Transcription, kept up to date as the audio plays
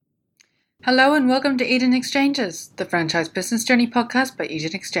Hello and welcome to Eden Exchanges, the franchise business journey podcast by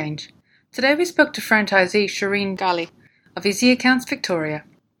Eden Exchange. Today we spoke to franchisee Shireen Ghali of Easy Accounts Victoria.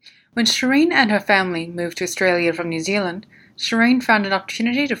 When Shireen and her family moved to Australia from New Zealand, Shireen found an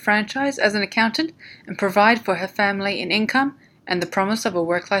opportunity to franchise as an accountant and provide for her family in income and the promise of a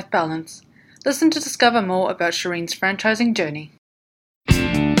work-life balance. Listen to discover more about Shireen's franchising journey.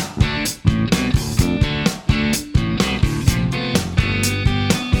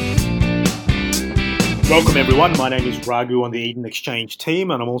 Welcome everyone, my name is Raghu on the Eden Exchange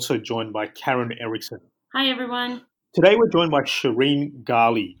team and I'm also joined by Karen Erickson. Hi everyone. Today we're joined by Shireen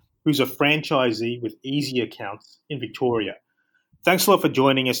Ghali, who's a franchisee with Easy Accounts in Victoria. Thanks a lot for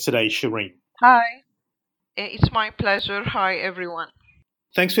joining us today, Shireen. Hi, it's my pleasure. Hi everyone.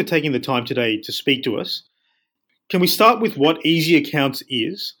 Thanks for taking the time today to speak to us. Can we start with what Easy Accounts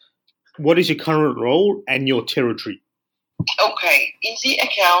is? What is your current role and your territory? Okay, Easy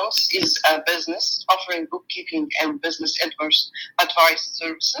Accounts is a business offering bookkeeping and business advice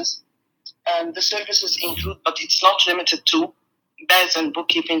services. The services include, but it's not limited to, BAS and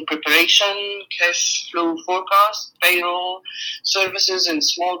bookkeeping preparation, cash flow forecast, payroll, services and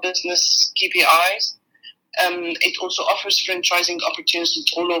small business KPIs. It also offers franchising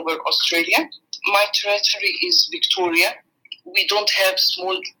opportunities all over Australia. My territory is Victoria. We don't have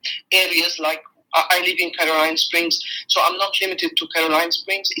small areas like I live in Caroline Springs, so I'm not limited to Caroline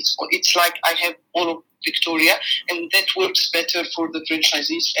Springs. It's like I have all of Victoria, and that works better for the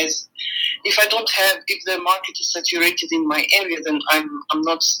franchisees. As if the market is saturated in my area, then I'm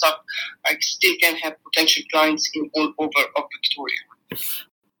not stuck. I still can have potential clients in all over of Victoria.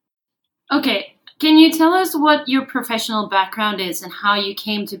 Okay, can you tell us what your professional background is and how you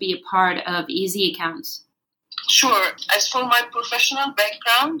came to be a part of Easy Accounts? Sure. As for my professional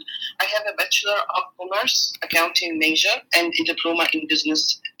background, I have a Bachelor of Commerce accounting major and a diploma in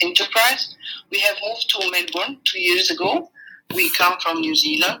business enterprise. We have moved to Melbourne 2 years ago. We come from New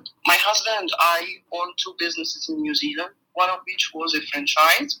Zealand. My husband and I own two businesses in New Zealand, one of which was a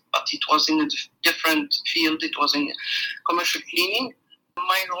franchise, but it was in a different field. It was in commercial cleaning.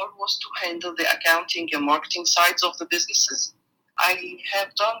 My role was to handle the accounting and marketing sides of the businesses. I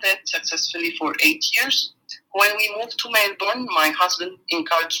have done that successfully for 8 years. When we moved to Melbourne, my husband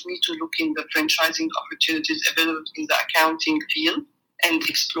encouraged me to look in the franchising opportunities available in the accounting field and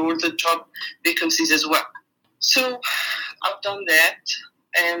explore the job vacancies as well. So I've done that,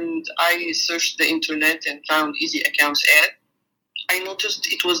 and I searched the internet and found Easy Accounts ad. I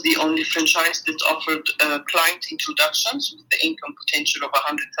noticed it was the only franchise that offered client introductions with the income potential of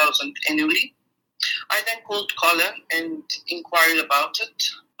 $100,000 annually. I then called Colin and inquired about it.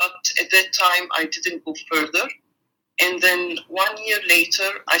 But at that time, I didn't go further. And then 1 year later,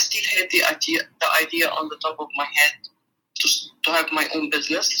 I still had the idea on the top of my head to have my own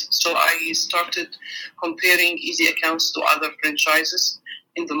business. So I started comparing Easy Accounts to other franchises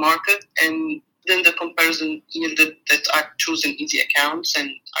in the market. And then the comparison yielded that I've chosen Easy Accounts, and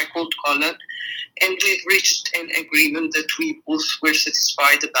I called Colin. And we reached an agreement that we both were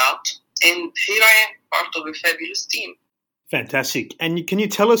satisfied about. And here I am, part of a fabulous team. Fantastic. And can you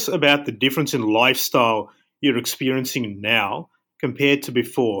tell us about the difference in lifestyle you're experiencing now compared to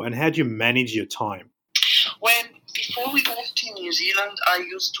before, and how do you manage your time? Well, before we moved to New Zealand, I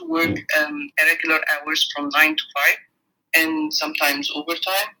used to work irregular hours from 9 to 5 and sometimes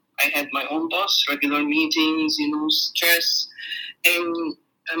overtime. I had my own boss, regular meetings, stress. And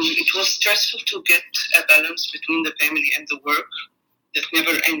it was stressful to get a balance between the family and the work. That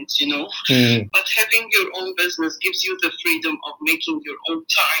never ends, But having your own business gives you the freedom of making your own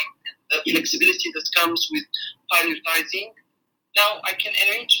time and the flexibility that comes with prioritizing. Now I can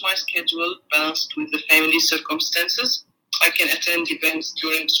arrange my schedule balanced with the family circumstances. I can attend events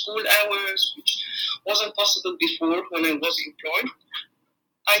during school hours, which wasn't possible before when I was employed.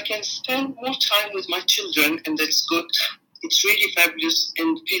 I can spend more time with my children, and that's good. It's really fabulous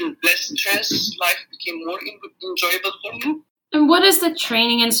and feel less stress. Life became more enjoyable for me. And what has the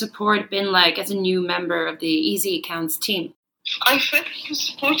training and support been like as a new member of the Easy Accounts team? I felt the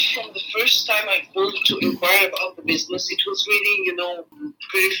support from the first time I called to inquire about the business. It was really,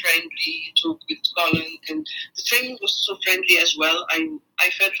 very friendly. Talked with Colin, and the training was so friendly as well. I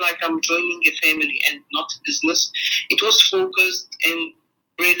felt like I'm joining a family and not a business. It was focused and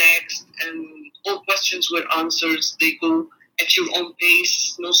relaxed, and all questions were answered. They go at your own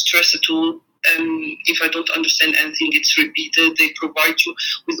pace, no stress at all. If I don't understand anything, it's repeated. They provide you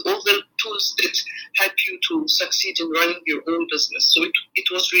with all the tools that help you to succeed in running your own business. So it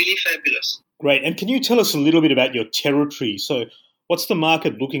was really fabulous. Great. And can you tell us a little bit about your territory? So what's the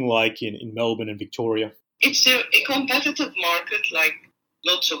market looking like in Melbourne and Victoria? It's a competitive market like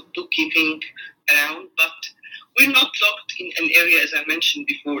lots of bookkeeping around, but we're not locked in an area, as I mentioned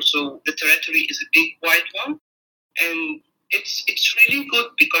before. So the territory is a big, wide one, and it's really good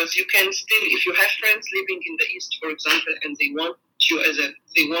because you can still, if you have friends living in the East, for example, and they want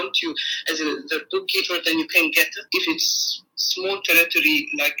you as their bookkeeper, then you can get it. If it's small territory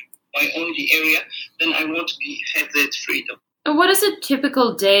like my only area, then I won't have that freedom. And what does a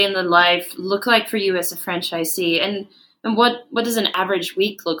typical day in the life look like for you as a franchisee? And what does an average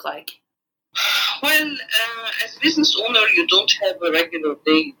week look like? Well, as business owner, you don't have a regular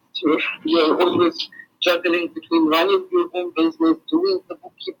day. You're always juggling between running your own business, doing the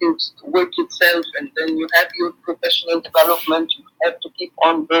bookkeeping work itself, and then you have your professional development. You have to keep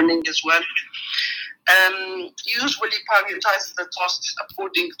on learning as well. Usually prioritize the tasks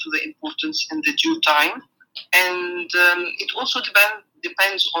according to the importance and the due time. And it also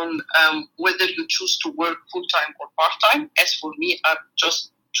depends on whether you choose to work full-time or part-time. As for me, I've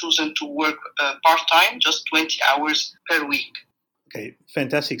just chosen to work part-time, just 20 hours per week. Okay,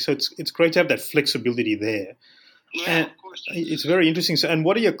 fantastic. So it's great to have that flexibility there. Yeah, of course. It's very interesting. So, and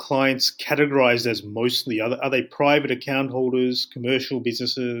what are your clients categorized as mostly? Are they private account holders, commercial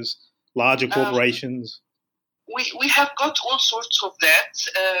businesses, larger corporations? We have got all sorts of that.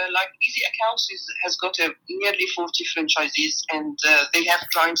 Like Easy Accounts has got nearly 40 franchisees, and they have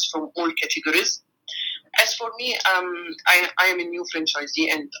clients from all categories. As for me, I am a new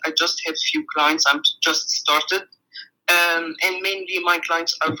franchisee, and I just have few clients. I'm just started, and mainly my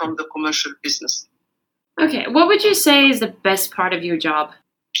clients are from the commercial business. Okay, what would you say is the best part of your job?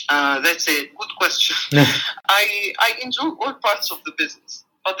 That's a good question. I enjoy all parts of the business,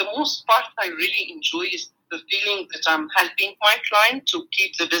 but the most part I really enjoy is the feeling that I'm helping my client to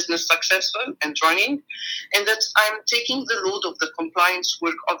keep the business successful and running, and that I'm taking the load of the compliance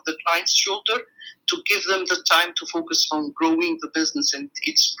work off the client's shoulder to give them the time to focus on growing the business and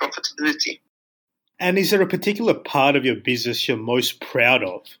its profitability. And is there a particular part of your business you're most proud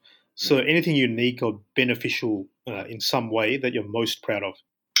of? So anything unique or beneficial in some way that you're most proud of?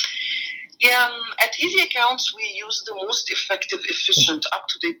 Yeah, at Easy Accounts, we use the most effective, efficient,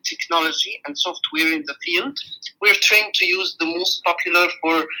 up-to-date technology and software in the field. We're trained to use the most popular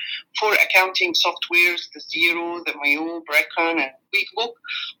for accounting softwares, the Xero, the Mayo, Bracken, and QuickBook.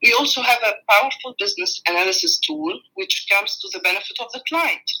 We also have a powerful business analysis tool, which comes to the benefit of the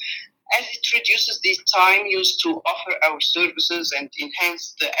client, as it reduces the time used to offer our services and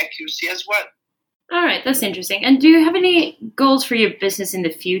enhance the accuracy as well. All right, that's interesting. And do you have any goals for your business in the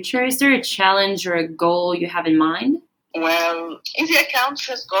future? Is there a challenge or a goal you have in mind? Well, Easy Accounts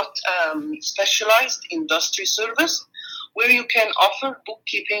has got specialized industry service where you can offer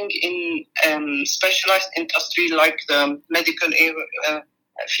bookkeeping in specialized industry like the medical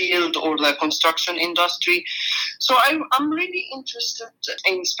field or the construction industry. So I'm really interested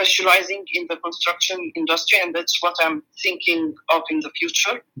in specializing in the construction industry, and that's what I'm thinking of in the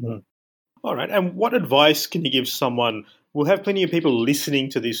future. Mm-hmm. All right. And what advice can you give someone? We'll have plenty of people listening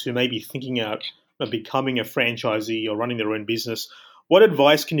to this who may be thinking out of becoming a franchisee or running their own business. What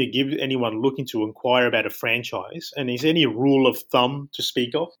advice can you give anyone looking to inquire about a franchise? And is there any rule of thumb to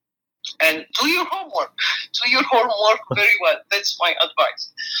speak of? And do your homework. Do your homework very well. That's my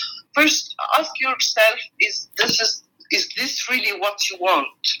advice. First, ask yourself, is this really what you want?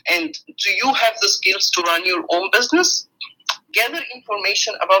 And do you have the skills to run your own business? Gather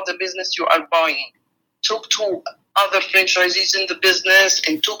information about the business you are buying. Talk to other franchisees in the business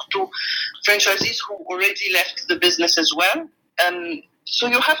and talk to franchisees who already left the business as well. So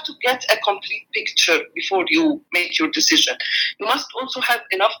you have to get a complete picture before you make your decision. You must also have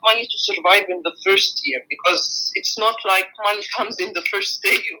enough money to survive in the first year, because it's not like money comes in the first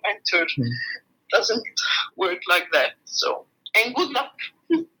day you enter. It doesn't work like that. So, and good luck.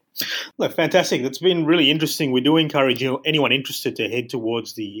 Look, fantastic. That's been really interesting. We do encourage anyone interested to head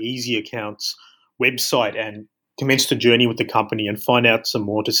towards the Easy Accounts website and commence the journey with the company and find out some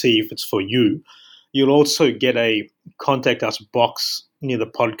more to see if it's for you. You'll also get a contact us box near the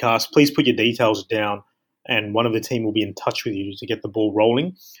podcast. Please put your details down and one of the team will be in touch with you to get the ball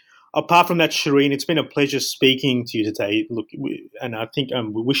rolling. Apart from that, Shireen, it's been a pleasure speaking to you today. Look, and I think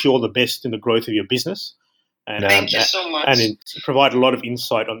we wish you all the best in the growth of your business. And, thank you so much. And it provide a lot of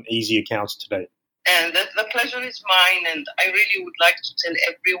insight on Easy Accounts today. And the pleasure is mine. And I really would like to tell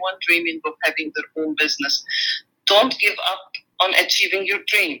everyone dreaming of having their own business, don't give up on achieving your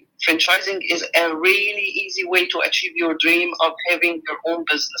dream. Franchising is a really easy way to achieve your dream of having your own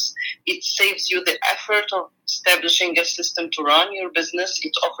business. It saves you the effort of establishing a system to run your business.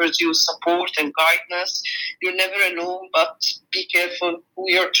 It offers you support and guidance. You're never alone, but be careful who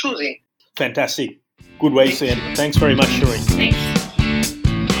you're choosing. Fantastic. Good way to end. Thanks very much, Shireen. Thanks.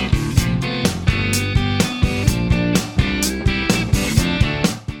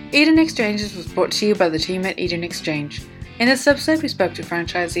 Eden Exchanges was brought to you by the team at Eden Exchange. In this episode, we spoke to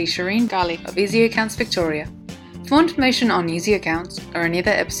franchisee Shireen Ghali of Easy Accounts Victoria. For more information on Easy Accounts or any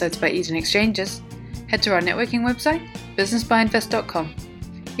other episodes by Eden Exchanges, head to our networking website, businessbyinvest.com.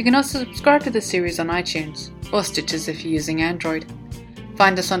 You can also subscribe to this series on iTunes, or Stitches if you're using Android.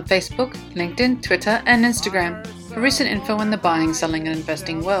 Find us on Facebook, LinkedIn, Twitter, and Instagram for recent info in the buying, selling, and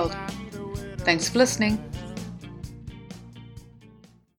investing world. Thanks for listening.